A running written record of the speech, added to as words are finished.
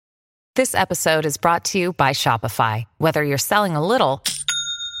This episode is brought to you by Shopify. Whether you're selling a little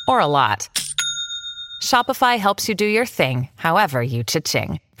or a lot, Shopify helps you do your thing, however you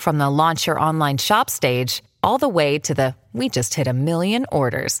cha-ching. From the launch your online shop stage, all the way to the we just hit 1 million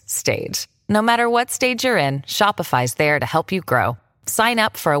orders stage. No matter what stage you're in, Shopify's there to help you grow. Sign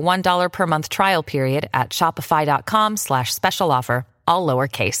up for a $1 per month trial period at shopify.com/special offer, all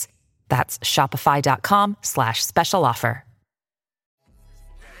lowercase. That's shopify.com/special offer.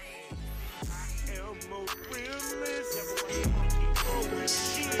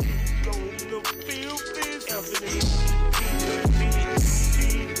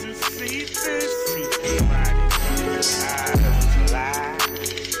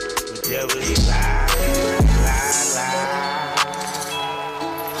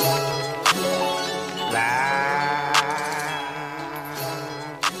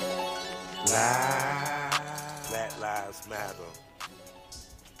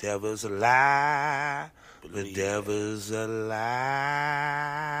 Devil's a lie. The devil's a lie.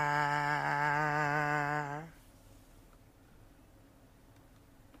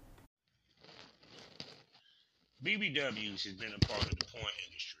 BBWs has been a part of the porn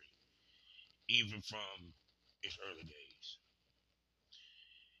industry, even from its early days.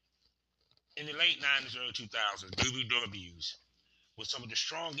 In the late 90s, early 2000s, BBWs were some of the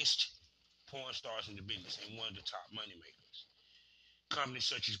strongest porn stars in the business and one of the top moneymakers. Companies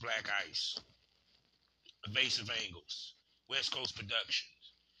such as Black Ice, Evasive Angles, West Coast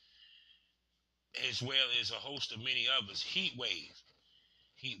Productions, as well as a host of many others, Heatwave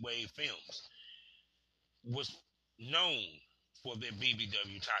Films, was known for their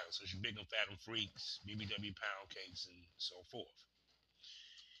BBW titles, such as Big and Fat and Freaks, BBW Pound Cakes, and so forth.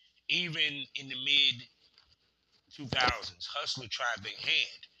 Even in the mid-2000s, Hustler tried their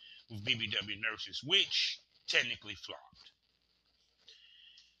hand with BBW Nurses, which technically flopped.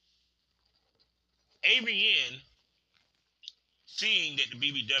 AVN, seeing that the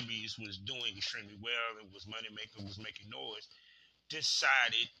BBWs was doing extremely well and was moneymaker, was making noise,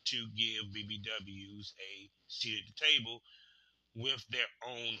 decided to give BBWs a seat at the table with their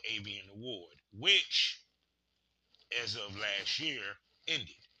own AVN award, which, as of last year,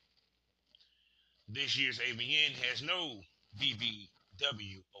 ended. This year's AVN has no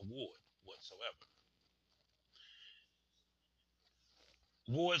BBW award whatsoever.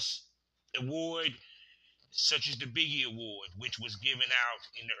 Award such as the Biggie Award, which was given out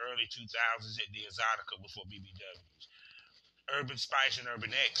in the early 2000s at the Exotica before BBWs. Urban Spice and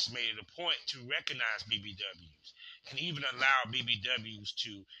Urban X made it a point to recognize BBWs and even allow BBWs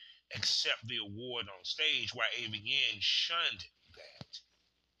to accept the award on stage, while AVN shunned that.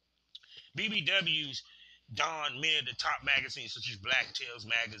 BBWs donned many of the top magazines such as Black Tales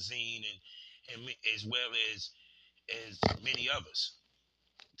Magazine and as well as many others,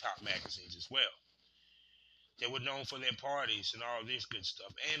 top magazines as well. They were known for their parties and all this good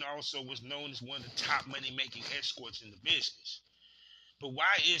stuff, and also was known as one of the top money-making escorts in the business. But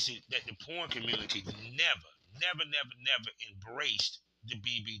why is it that the porn community never embraced the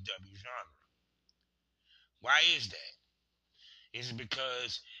BBW genre? Why is that? Is it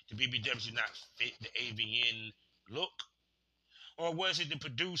because the BBWs did not fit the AVN look? Or was it the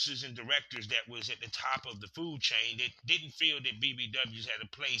producers and directors that was at the top of the food chain that didn't feel that BBWs had a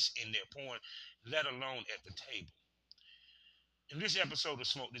place in their porn, let alone at the table? In this episode of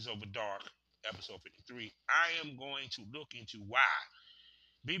Smoke This Over Dark, episode 53, I am going to look into why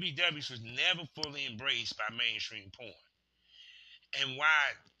BBWs was never fully embraced by mainstream porn. And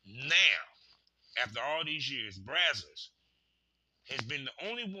why now, after all these years, Brazzers has been the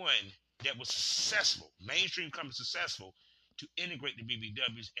only one that was successful, mainstream company successful, to integrate the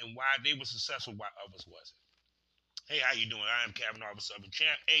BBWs, and why they were successful while others wasn't. Hey, how you doing? I am Kevin Arthur Southern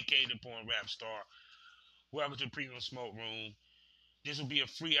Champ, a.k.a. the Porn Rap Star. Welcome to the Premium Smoke Room. This will be a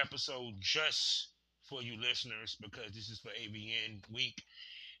free episode just for you listeners because this is for AVN week,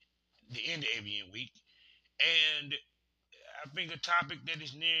 the end of AVN week. And I think a topic that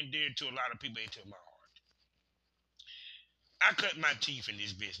is near and dear to a lot of people and to my heart. I cut my teeth in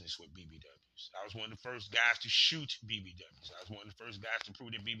this business with BBWs. I was one of the first guys to shoot BBWs. I was one of the first guys to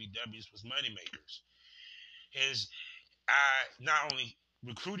prove that BBWs was moneymakers. As I not only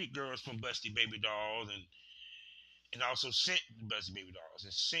recruited girls from Busty Baby Dolls and also sent Busty Baby Dolls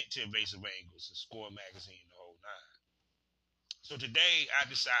and sent to Evasive Angles and Score Magazine, the whole nine. So today I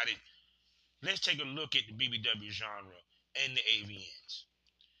decided, let's take a look at the BBW genre and the AVNs.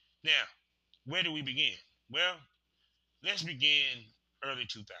 Now, where do we begin? Well, let's begin early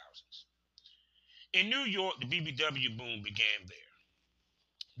 2000s. In New York, the BBW boom began there.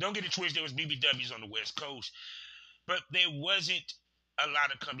 Don't get it twisted, there was BBWs on the West Coast, but there wasn't a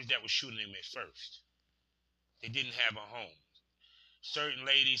lot of companies that were shooting them at first. They didn't have a home. Certain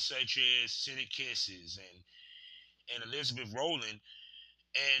ladies such as City Kisses and Elizabeth Rowland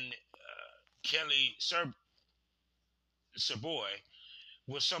and Kelly Savoy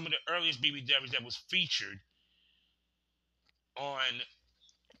were some of the earliest BBWs that was featured on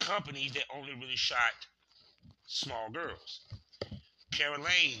companies that only really shot small girls.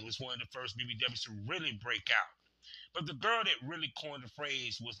 Caroline was one of the first BBWs to really break out. But the girl that really coined the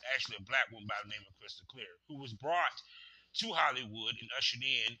phrase was actually a black woman by the name of Crystal Clear, who was brought to Hollywood and ushered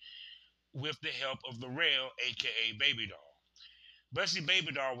in with the help of L'Oreal, aka Baby Doll. Busty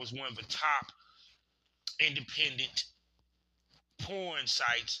Baby Doll was one of the top independent porn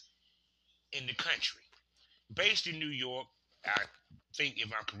sites in the country. Based in New York, I think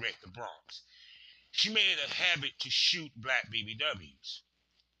if I'm correct, the Bronx. She made it a habit to shoot black BBWs.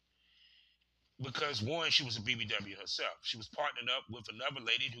 Because one, she was a BBW herself. She was partnered up with another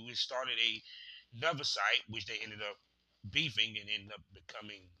lady who had started another site, which they ended up beefing and ended up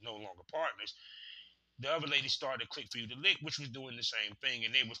becoming no longer partners. The other lady started Click For You to Lick, which was doing the same thing,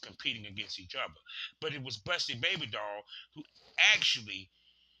 and they was competing against each other. But it was Busty Baby Doll who actually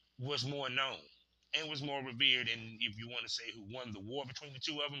was more known and was more revered, and if you want to say who won the war between the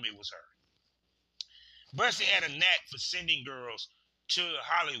two of them, it was her. Busty had a knack for sending girls to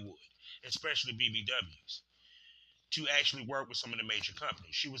Hollywood, especially BBWs, to actually work with some of the major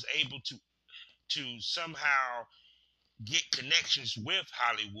companies. She was able to somehow get connections with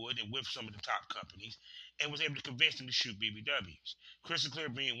Hollywood and with some of the top companies, and was able to convince them to shoot BBWs. Crystal Clear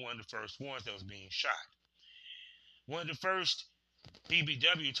being one of the first ones that was being shot. One of the first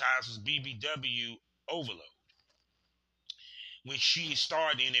BBW titles was BBW Overload, which she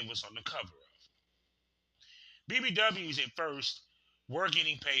starred in and was on the cover of. BBWs at first were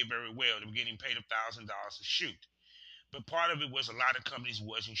getting paid very well. They were getting paid $1,000 to shoot. But part of it was a lot of companies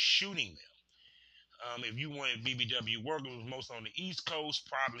wasn't shooting them. If you wanted BBW work, it was most on the East Coast,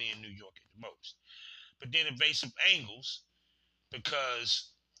 probably in New York at the most. But then Evasive Angles, because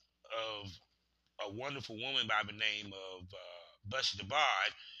of a wonderful woman by the name of Busty the Bod,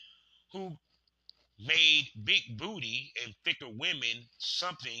 who made big booty and thicker women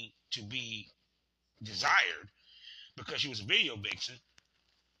something to be desired because she was a video vixen,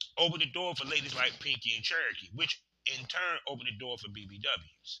 opened the door for ladies like Pinky and Cherokee, which in turn opened the door for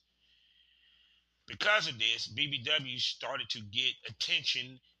BBWs. Because of this, BBWs started to get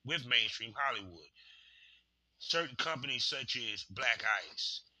attention with mainstream Hollywood. Certain companies such as Black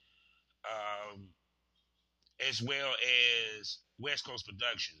Ice, as well as West Coast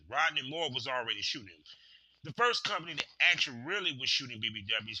Production. Rodney Moore was already shooting. The first company that actually really was shooting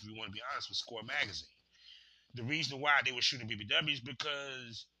BBWs, if you want to be honest, was Score Magazine. The reason why they were shooting BBWs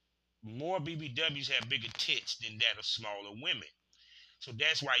because more BBWs have bigger tits than that of smaller women. So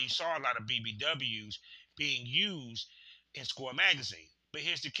that's why you saw a lot of BBWs being used in Score Magazine. But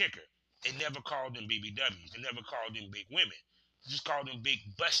here's the kicker. They never called them BBWs. They never called them big women. They just called them big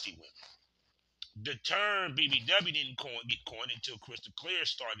busty women. The term BBW didn't get coined until Crystal Clear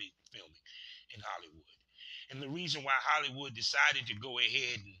started filming in Hollywood. And the reason why Hollywood decided to go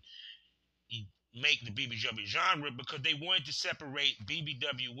ahead and make the BBW genre because they wanted to separate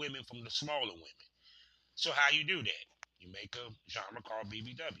BBW women from the smaller women. So how you do that? You make a genre called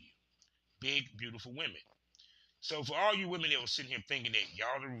BBW. Big, beautiful women. So for all you women that were sitting here thinking that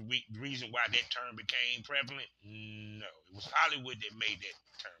y'all the reason why that term became prevalent, no. It was Hollywood that made that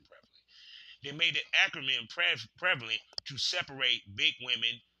term prevalent. They made the acronym prevalent to separate big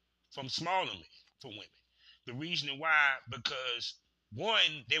women from smaller women. The reason why, because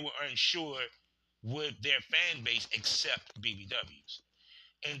one, they were unsure would their fan base accept BBWs.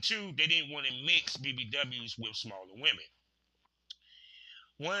 And two, they didn't want to mix BBWs with smaller women.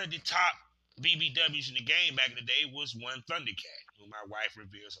 One of the top BBWs in the game back in the day was one Thundercat, who my wife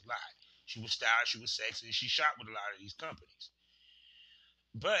reveres a lot. She was stylish, she was sexy, and she shot with a lot of these companies.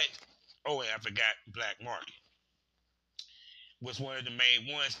 But, and I forgot Black Market was one of the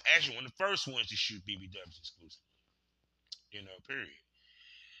main ones, actually one of the first ones to shoot BBWs exclusively. Period.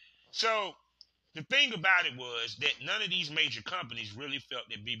 So, the thing about it was that none of these major companies really felt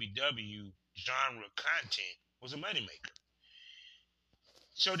that BBW genre content was a moneymaker.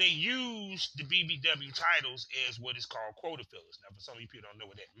 So they used the BBW titles as what is called quota fillers. Now, for some of you people don't know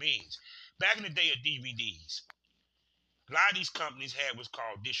what that means. Back in the day of DVDs, a lot of these companies had what's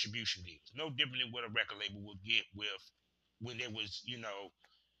called distribution deals. No different than what a record label would get with when they was,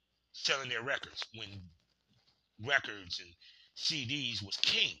 selling their records, when records and CDs was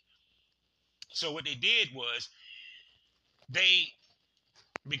king. So what they did was they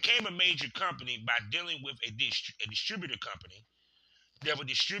became a major company by dealing with a distributor company that would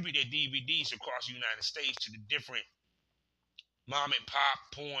distribute their DVDs across the United States to the different mom and pop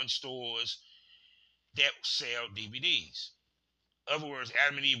porn stores that sell DVDs. In other words,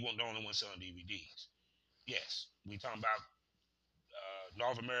 Adam and Eve weren't the only ones selling DVDs. Yes, we talking about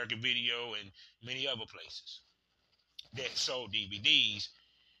North American Video and many other places that sold DVDs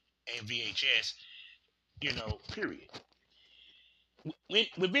and VHS, period.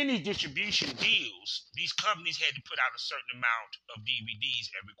 Within these distribution deals, these companies had to put out a certain amount of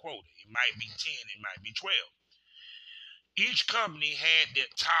DVDs every quarter. It might be 10, it might be 12. Each company had their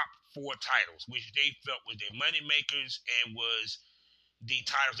top 4 titles, which they felt were their money makers and was the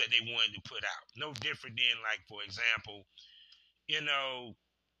titles that they wanted to put out. No different than, like, for example,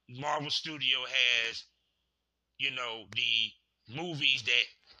 Marvel Studio has, the movies that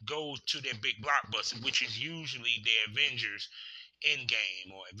go to their big blockbuster, which is usually their Avengers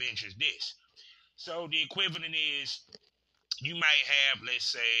Endgame or Avengers this. So the equivalent is you might have, let's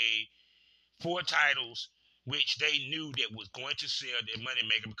say, 4 titles which they knew that was going to sell their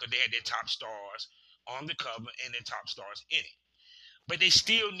moneymaker because they had their top stars on the cover and their top stars in it. But they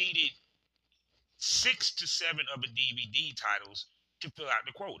still needed 6 to 7 other DVD titles to fill out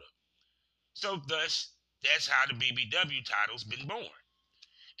the quota. So thus, that's how the BBW titles been born.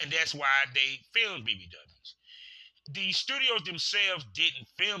 And that's why they filmed BBWs. The studios themselves didn't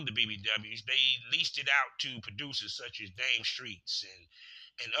film the BBWs. They leased it out to producers such as Dame Streets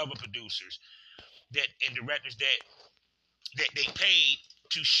and other producers and directors that they paid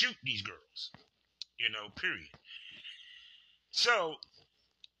to shoot these girls, period. So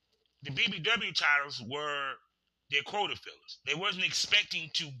the BBW titles were their quota fillers. They wasn't expecting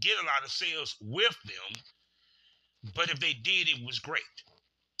to get a lot of sales with them, but if they did, it was great.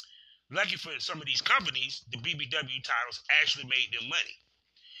 Lucky for some of these companies, the BBW titles actually made them money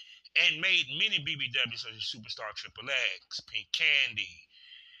and made many BBWs such as Superstar Triple X, Pink Candy,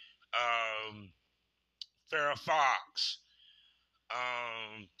 Farrah Fox,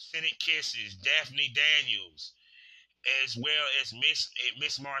 Senate Kisses, Daphne Daniels, as well as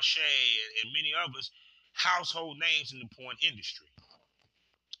Miss Marche and many others, household names in the porn industry.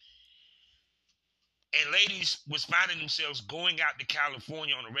 And ladies was finding themselves going out to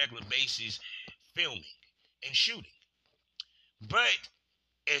California on a regular basis, filming and shooting. But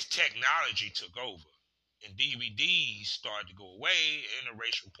as technology took over and DVDs started to go away,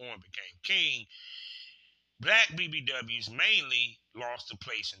 interracial porn became king, black BBWs mainly lost a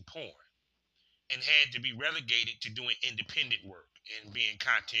place in porn and had to be relegated to doing independent work and being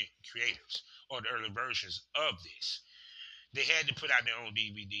content creators, or the early versions of this. They had to put out their own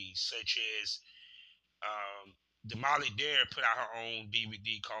DVDs, such as Molly Dare put out her own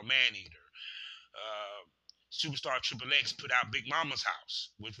DVD called Maneater. Superstar Triple X put out Big Mama's House,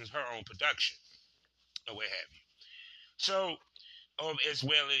 which was her own production, or what have you. So, as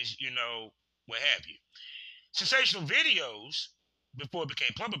well as, what have you. Sensational Videos, before it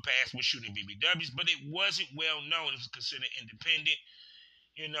became Plumber Pass, was shooting BBWs, but it wasn't well known. It was considered independent.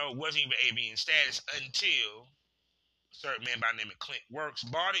 Wasn't even AVN status until a certain man by the name of Clint Works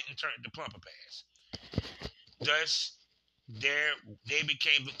bought it and turned it to Plumber Pass. Thus, they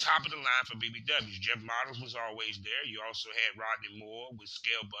became the top of the line for BBWs. Jeff Models was always there. You also had Rodney Moore with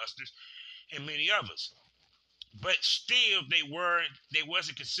Scale Busters and many others. But still, they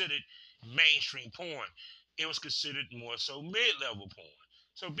wasn't considered mainstream porn. It was considered more so mid-level porn.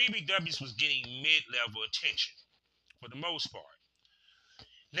 So BBWs was getting mid-level attention for the most part.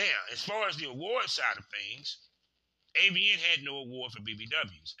 Now, as far as the award side of things, AVN had no award for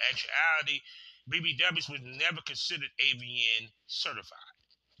BBWs. Actuality, BBWs was never considered AVN certified,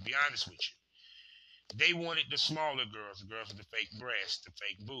 to be honest with you. They wanted the smaller girls, the girls with the fake breasts, the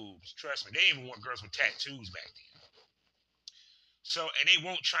fake boobs. Trust me, they didn't even want girls with tattoos back then. So, and they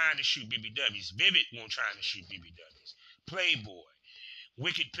weren't trying to shoot BBWs. Vivid weren't trying to shoot BBWs. Playboy,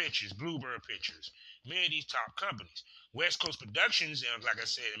 Wicked Pictures, Bluebird Pictures, many of these top companies. West Coast Productions, and like I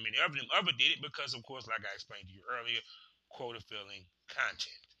said, many of them other did it because, of course, like I explained to you earlier, quota-filling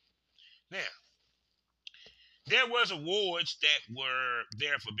content. Now, there was awards that were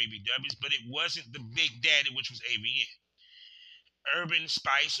there for BBWs, but it wasn't the Big Daddy, which was AVN. Urban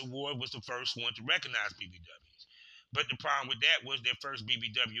Spice Award was the first one to recognize BBWs. But the problem with that was their first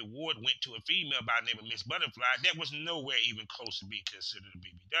BBW award went to a female by the name of Miss Butterfly that was nowhere even close to being considered a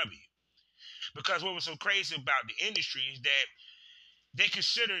BBW. Because what was so crazy about the industry is that they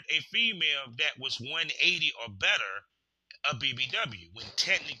considered a female that was 180 or better a BBW, when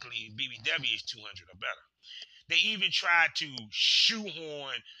technically BBW is 200 or better. They even tried to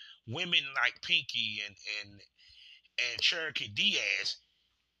shoehorn women like Pinky and Cherokee Diaz,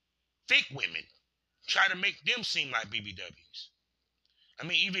 thick women, try to make them seem like BBWs. I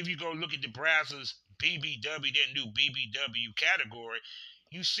mean, even if you go look at the Brazzers BBW, their new BBW category,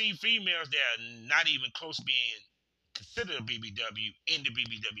 you see females that are not even close to being considered a BBW in the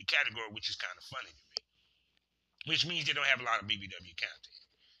BBW category, which is kind of funny to me. Which means they don't have a lot of BBW content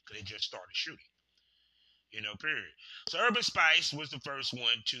because they just started shooting. Period. So Urban Spice was the first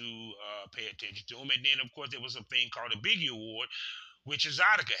one to pay attention to him. And then, of course, there was a thing called the Biggie Award, which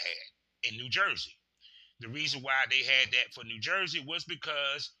Exotica had in New Jersey. The reason why they had that for New Jersey was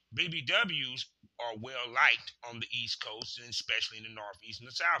because BBWs are well liked on the East Coast, and especially in the Northeast and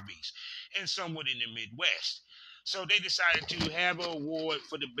the Southeast, and somewhat in the Midwest. So they decided to have an award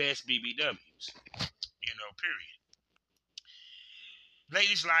for the best BBWs, period.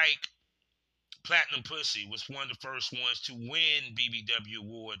 Ladies like Platinum Pussy was one of the first ones to win BBW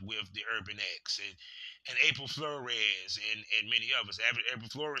award with the Urban X, and April Flores and many others. April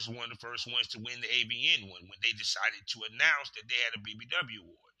Flores was one of the first ones to win the AVN one when they decided to announce that they had a BBW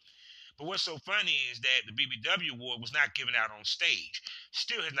award. But what's so funny is that the BBW award was not given out on stage.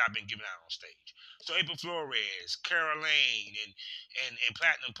 Still has not been given out on stage. So April Flores, Caroline, and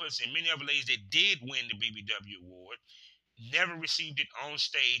Platinum Pussy, and many other ladies that did win the BBW award never received it on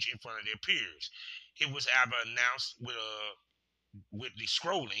stage in front of their peers. It was either announced with the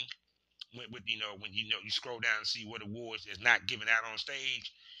scrolling, with when you scroll down and see what awards is not given out on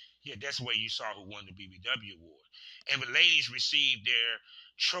stage. Yeah, that's where you saw who won the BBW award. And the ladies received their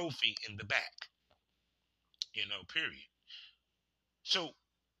trophy in the back. Period. So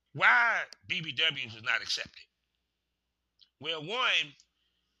why BBWs was not accepted? Well, one,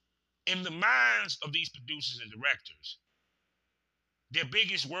 in the minds of these producers and directors, their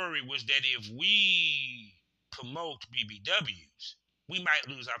biggest worry was that if we promote BBWs, we might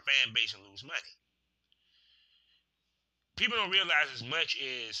lose our fan base and lose money. People don't realize as much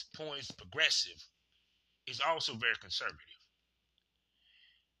as porn is progressive, it's also very conservative.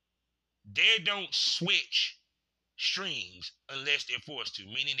 They don't switch streams unless they're forced to,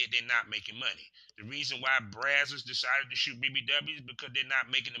 meaning that they're not making money. The reason why Brazzers decided to shoot BBWs is because they're not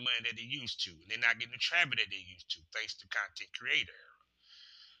making the money that they used to. And they're not getting the traffic that they used to, thanks to content creator.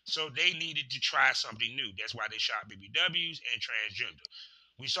 So they needed to try something new. That's why they shot BBWs and transgender.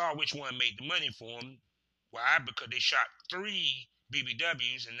 We saw which one made the money for them. Why? Because they shot 3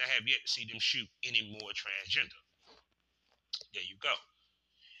 BBWs and I have yet to see them shoot any more transgender. There you go.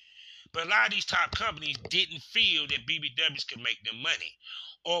 But a lot of these top companies didn't feel that BBWs could make them money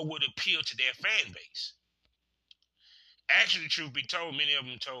or would appeal to their fan base. Actually, truth be told, many of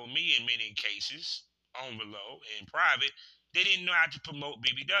them told me in many cases, on the low and private, they didn't know how to promote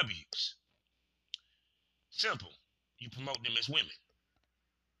BBWs. Simple. You promote them as women.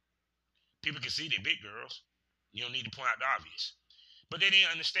 People can see they're big girls. You don't need to point out the obvious. But they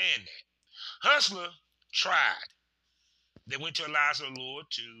didn't understand that. Hustler tried. They went to Eliza Allure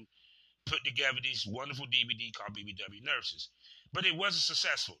to put together this wonderful DVD called BBW Nurses. But it wasn't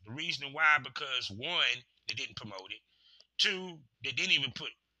successful. The reason why, because 1, they didn't promote it. 2, they didn't even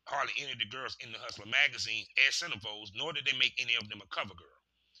put hardly any of the girls in the Hustler magazine as centerfolds, nor did they make any of them a cover girl.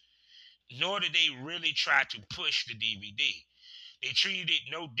 Nor did they really try to push the DVD. They treated it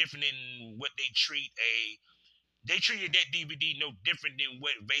no different than what they treat they treated that DVD no different than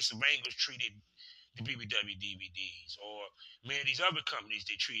what Vase of Angels treated the BBW DVDs, or many of these other companies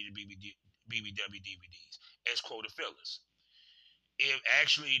they treated BBW DVDs as quota fillers. If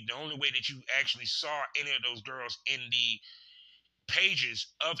actually the only way that you actually saw any of those girls in the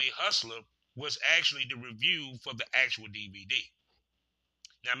pages of a Hustler was actually the review for the actual DVD.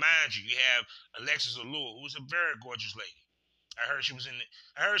 Now, mind you, you have Alexis Allure, who's a very gorgeous lady. I heard she was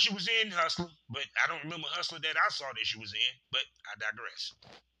in Hustler, but I don't remember Hustler that I saw that she was in, but I digress.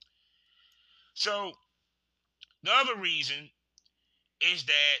 So, the other reason is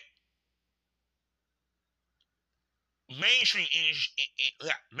that mainstream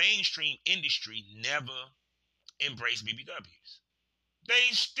industry never embraced BBWs.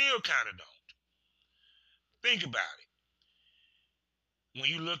 They still kind of don't. Think about it. When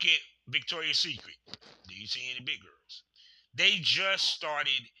you look at Victoria's Secret, do you see any big girls? They just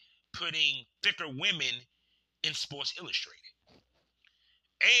started putting thicker women in Sports Illustrated.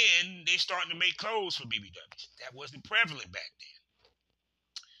 And they starting to make clothes for BBWs. That wasn't prevalent back then.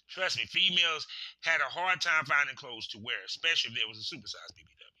 Trust me, females had a hard time finding clothes to wear, especially if there was a supersized BBW.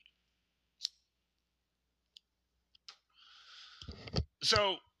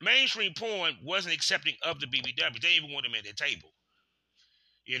 So mainstream porn wasn't accepting of the BBWs. They didn't even want them at their table.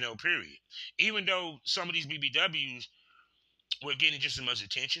 Period. Even though some of these BBWs were getting just as much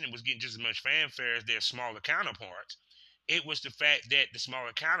attention and was getting just as much fanfare as their smaller counterparts, it was the fact that the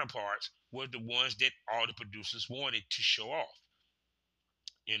smaller counterparts were the ones that all the producers wanted to show off.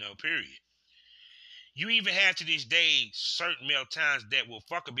 Period. You even have to this day certain male talents that will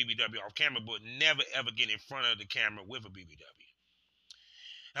fuck a BBW off camera, but never ever get in front of the camera with a BBW.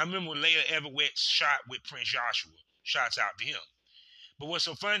 I remember when Leia Everett shot with Prince Joshua. Shouts out to him. But what's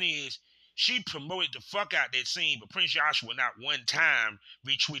so funny is she promoted the fuck out that scene, but Prince Joshua not one time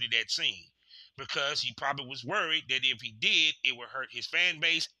retweeted that scene because he probably was worried that if he did, it would hurt his fan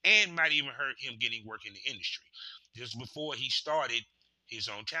base and might even hurt him getting work in the industry. Just before he started his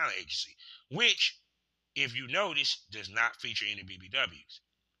own talent agency, which, if you notice, does not feature any BBWs.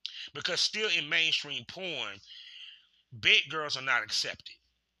 Because still in mainstream porn, big girls are not accepted.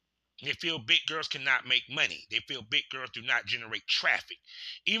 They feel big girls cannot make money. They feel big girls do not generate traffic.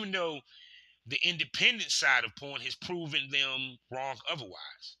 Even though the independent side of porn has proven them wrong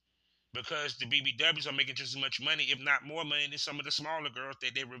otherwise. Because the BBWs are making just as much money, if not more money, than some of the smaller girls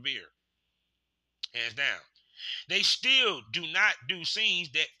that they revere. Hands down. They still do not do scenes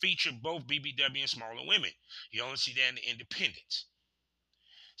that feature both BBW and smaller women. You only see that in the independents.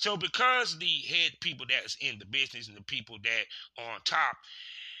 So because the head people that's in the business and the people that are on top,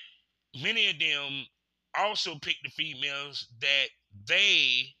 many of them also pick the females that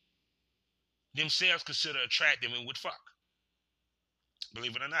they themselves consider attractive and would fuck.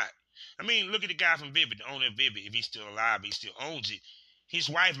 Believe it or not. I mean, look at the guy from Vivid, the owner of Vivid. If he's still alive, he still owns it. His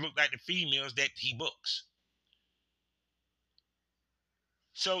wife looked like the females that he books.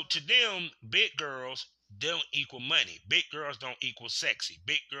 So to them, big girls don't equal money. Big girls don't equal sexy.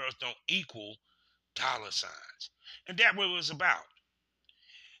 Big girls don't equal dollar signs. And that's what it was about.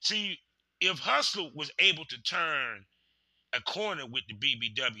 See, if Hustler was able to turn a corner with the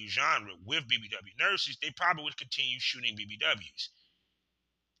BBW genre, with BBW nurses, they probably would continue shooting BBWs.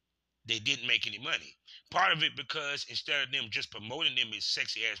 They didn't make any money. Part of it because instead of them just promoting them as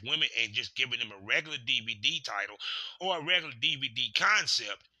sexy ass women and just giving them a regular DVD title or a regular DVD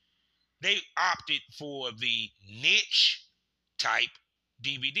concept, they opted for the niche type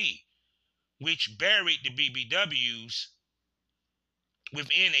DVD, which buried the BBWs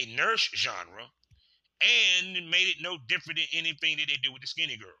within a nurse genre and made it no different than anything that they do with the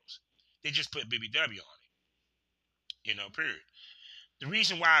skinny girls. They just put BBW on it. Period. The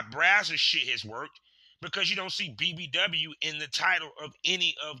reason why Brazzers shit has worked, because you don't see BBW in the title of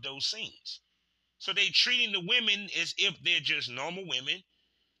any of those scenes. So they treating the women as if they're just normal women.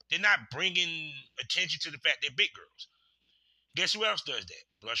 They're not bringing attention to the fact they're big girls. Guess who else does that?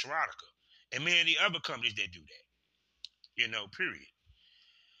 Blush Erotica. And many of the other companies that do that. Period.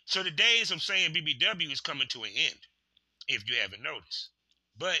 So the days of saying BBW is coming to an end, if you haven't noticed.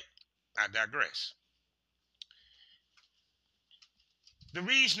 But I digress. The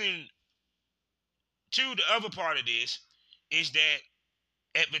reasoning to the other part of this is that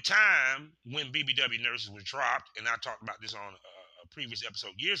at the time when BBW nurses was dropped, and I talked about this on a previous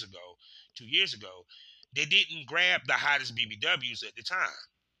episode 2 years ago, they didn't grab the hottest BBWs at the time.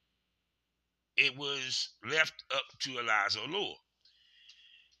 It was left up to Eliza Allure,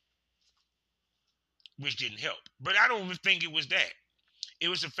 which didn't help. But I don't even think it was that. It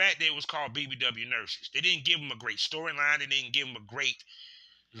was the fact that it was called BBW nurses. They didn't give them a great storyline. They didn't give them a great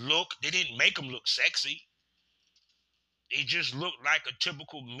look. They didn't make them look sexy. They just looked like a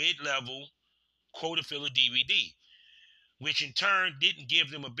typical mid-level quota filler DVD, which in turn didn't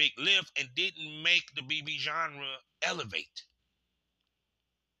give them a big lift and didn't make the BB genre elevate.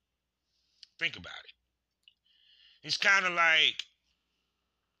 Think about it. It's kind of like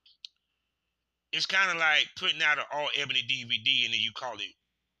putting out an all ebony DVD and then you call it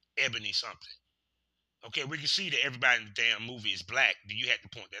ebony something. Okay, we can see that everybody in the damn movie is black. Then you have to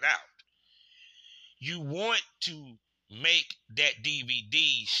point that out. You want to make that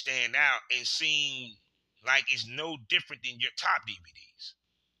DVD stand out and seem like it's no different than your top DVDs.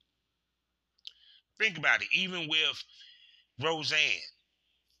 Think about it. Even with Roseanne,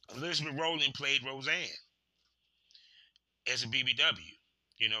 Elizabeth Rowland played Roseanne as a BBW,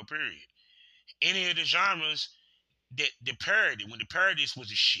 period. Any of the genres that the parody, when the parodies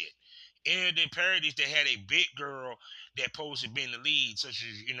was a shit, any of the parodies that had a big girl that supposed to be in the lead, such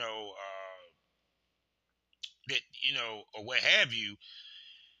as, or what have you,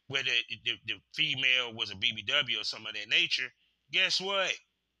 where the female was a BBW or something of that nature, guess what?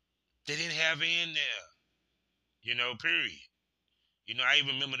 They didn't have it in there. Period. I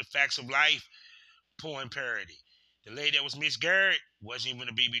even remember the Facts of Life porn parody. The lady that was Miss Garrett wasn't even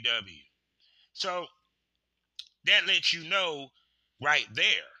a BBW. So that lets you know right there.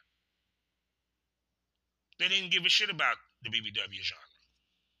 They didn't give a shit about the BBW genre.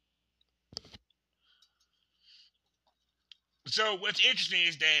 So what's interesting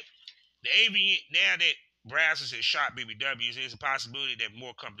is that the AV, now that Brazzers has shot BBWs, there's a possibility that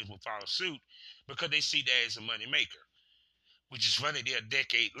more companies will follow suit because they see that as a money maker. Which is funny, they're a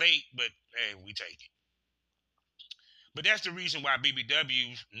decade late, but hey, we take it. But that's the reason why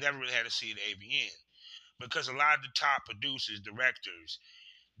BBWs never really had a seat at AVN. Because a lot of the top producers, directors,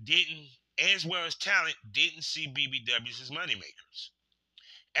 didn't, as well as talent, didn't see BBWs as moneymakers.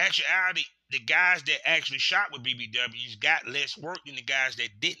 Actuality, the guys that actually shot with BBWs got less work than the guys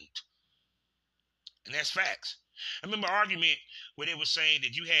that didn't. And that's facts. I remember an argument where they were saying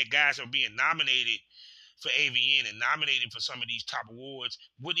that you had guys that were being nominated for AVN and nominated for some of these top awards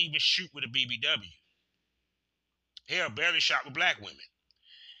wouldn't even shoot with a BBW. Hell, barely shot with black women.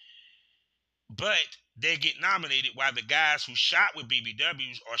 But they get nominated while the guys who shot with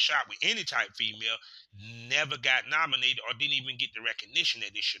BBWs or shot with any type female never got nominated or didn't even get the recognition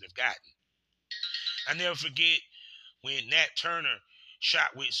that they should have gotten. I never forget when Nat Turner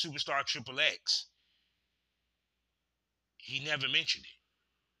shot with Superstar Triple X. He never mentioned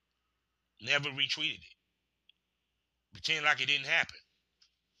it. Never retweeted it. Pretend like it didn't happen.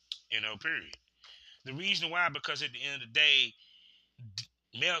 Period. The reason why, because at the end of the day,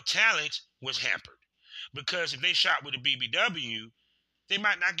 male talent was hampered. Because if they shot with a BBW, they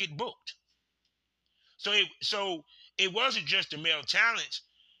might not get booked. So it wasn't just the male talents.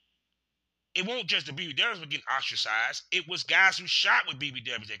 It won't just the BBWs were getting ostracized. It was guys who shot with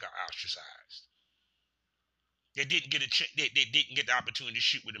BBWs that got ostracized. They didn't get they didn't get the opportunity to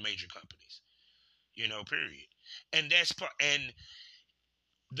shoot with the major companies. Period. And that's part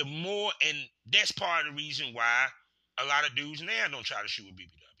of the reason why a lot of dudes now don't try to shoot with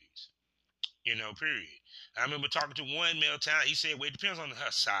BBWs. Period. I remember talking to one male talent. He said, well, it depends on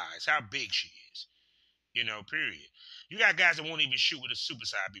her size, how big she is. Period. You got guys that won't even shoot with a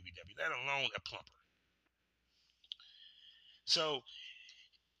supersized BBW, let alone a plumper. So,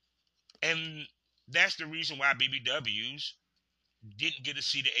 and that's the reason why BBWs didn't get to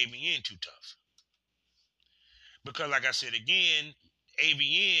see the AVN too tough. Because, like I said again,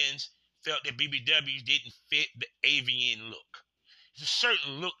 AVNs felt that BBWs didn't fit the AVN look. It's a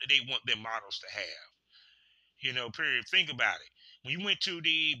certain look that they want their models to have. Period. Think about it. When you went to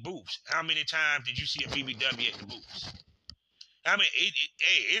the booths, how many times did you see a BBW at the booths? I mean,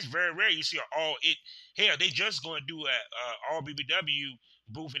 it's very rare you see hell, they just going to do a all BBW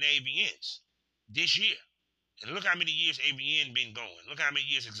booth in AVNs this year. And look how many years AVN been going. Look how many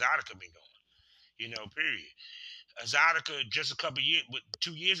years Exotica been going. Period. Exotica just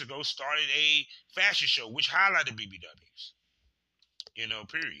 2 years ago started a fashion show which highlighted BBWs.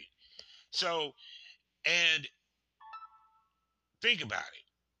 Period. So, and think about it.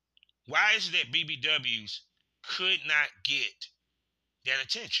 Why is it that BBWs could not get that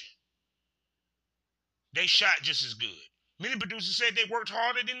attention? They shot just as good. Many producers said they worked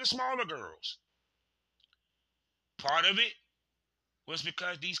harder than the smaller girls. Part of it was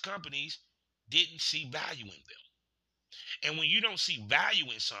because these companies didn't see value in them. And when you don't see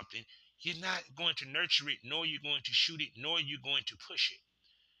value in something, you're not going to nurture it, nor you're going to shoot it, nor you're going to push it.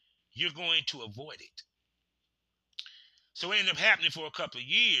 You're going to avoid it. So it ended up happening for a couple of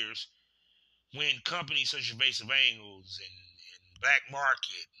years when companies such as Base of Angles and Black Market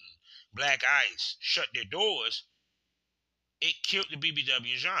and Black Ice shut their doors. It killed the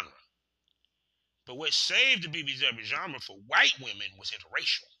BBW genre. But what saved the BBW genre for white women was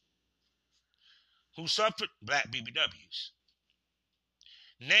interracial, who suffered black BBWs.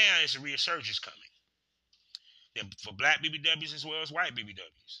 Now there's a resurgence coming for black BBWs as well as white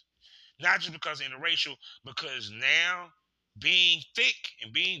BBWs. Not just because of interracial, because now being thick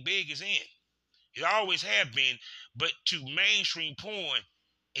and being big is in. It always have been, but to mainstream porn,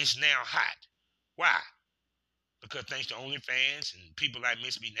 it's now hot. Why? Because thanks to OnlyFans and people like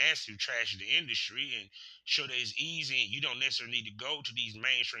Miss B Nasty who trash the industry and show that it's easy and you don't necessarily need to go to these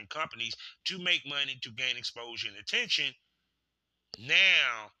mainstream companies to make money, to gain exposure and attention.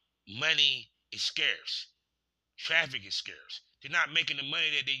 Now, money is scarce. Traffic is scarce. They're not making the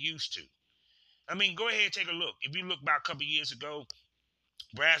money that they used to. I mean, go ahead and take a look. If you look back a couple years ago,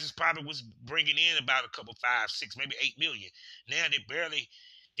 Brazzers probably was bringing in about a couple 5, 6, maybe 8 million. Now they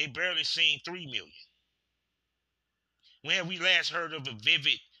barely seen 3 million. When have we last heard of a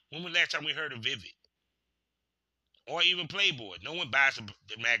Vivid? When was the last time we heard of Vivid? Or even Playboy? No one buys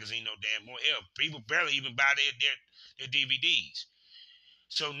the magazine no damn more. Hell, people barely even buy their DVDs.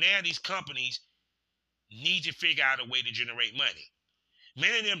 So now these companies need to figure out a way to generate money.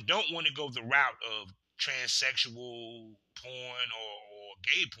 Many of them don't want to go the route of transsexual porn or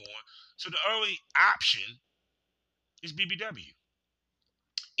gay porn. So the only option is BBW.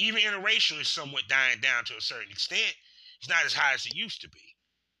 Even interracial is somewhat dying down to a certain extent. It's not as high as it used to be.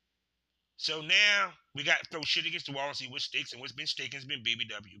 So now We got to throw shit against the wall and see what sticks, and what's been sticking has been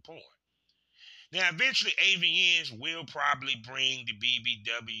BBW porn. Now, eventually, AVNs will probably bring the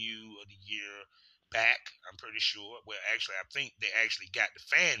BBW of the year back. I'm pretty sure. Well, actually, I think they actually got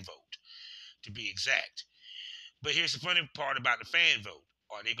the fan vote, to be exact. But here's the funny part about the fan vote.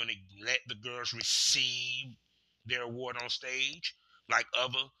 Are they going to let the girls receive their award on stage like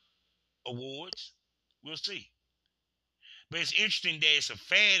other awards? We'll see. But it's interesting that it's a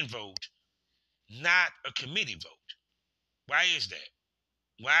fan vote, not a committee vote. Why is that?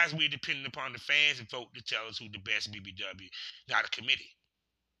 Why is we depending upon the fans and vote to tell us who the best BBW, not a committee?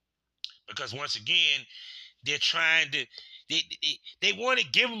 Because once again, they're trying to, they want to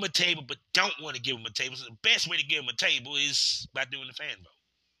give them a table, but don't want to give them a table. So the best way to give them a table is by doing the fan vote.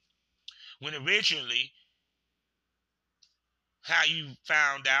 When originally, how you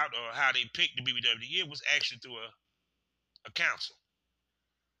found out or how they picked the BBW of the year was actually through a council.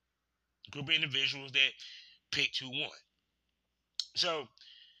 A group of individuals that picked who won. So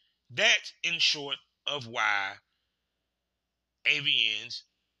that's in short of why AVNs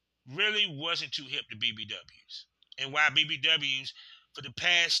really wasn't too hip to BBWs. And why BBWs for the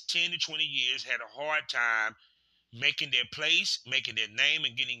past 10 to 20 years had a hard time making their place, making their name,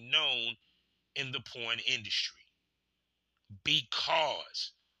 and getting known in the porn industry.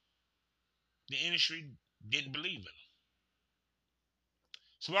 Because the industry didn't believe in them.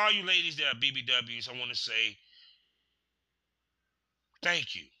 So all you ladies that are BBWs, I want to say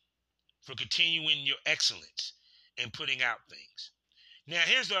thank you for continuing your excellence and putting out things. Now,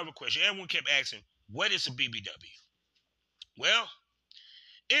 here's the other question. Everyone kept asking, what is a BBW? Well,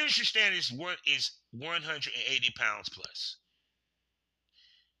 industry standard is 180 pounds plus.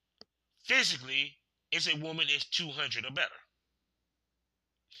 Physically, it's a woman that's 200 or better.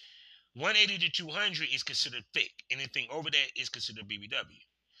 180 to 200 is considered thick. Anything over that is considered BBW.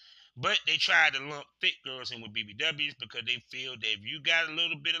 But they try to lump thick girls in with BBWs because they feel that if you got a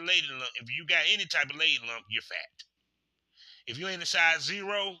little bit of lady lump, if you got any type of lady lump, you're fat. If you ain't a size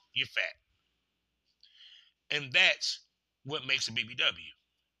 0, you're fat. And that's what makes a BBW.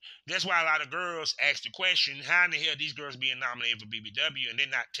 That's why a lot of girls ask the question, how in the hell are these girls being nominated for BBW and they're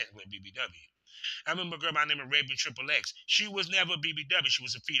not technically BBW? I remember a girl by the name of Raven Triple X. She was never a BBW. She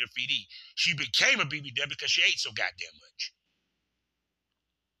was a feeder feedee. She became a BBW because she ate so goddamn much.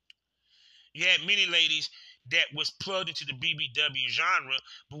 You had many ladies that was plugged into the BBW genre,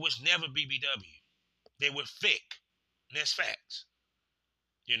 but was never BBW. They were thick. And that's facts.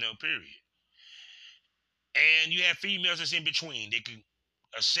 Period. And you have females that's in between. They can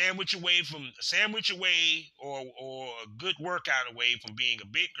a sandwich away or a good workout away from being a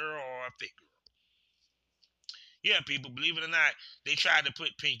big girl or a thick girl. Yeah, people, believe it or not, they tried to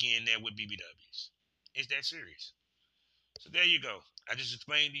put Pinky in there with BBWs. It's that serious. So there you go. I just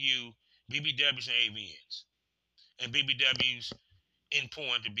explained to you BBWs and AVNs. And BBWs in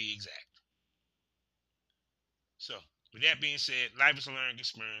porn to be exact. So, with that being said, life is a learning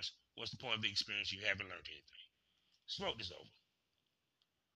experience. What's the point of the experience? You haven't learned anything. Smoke this over.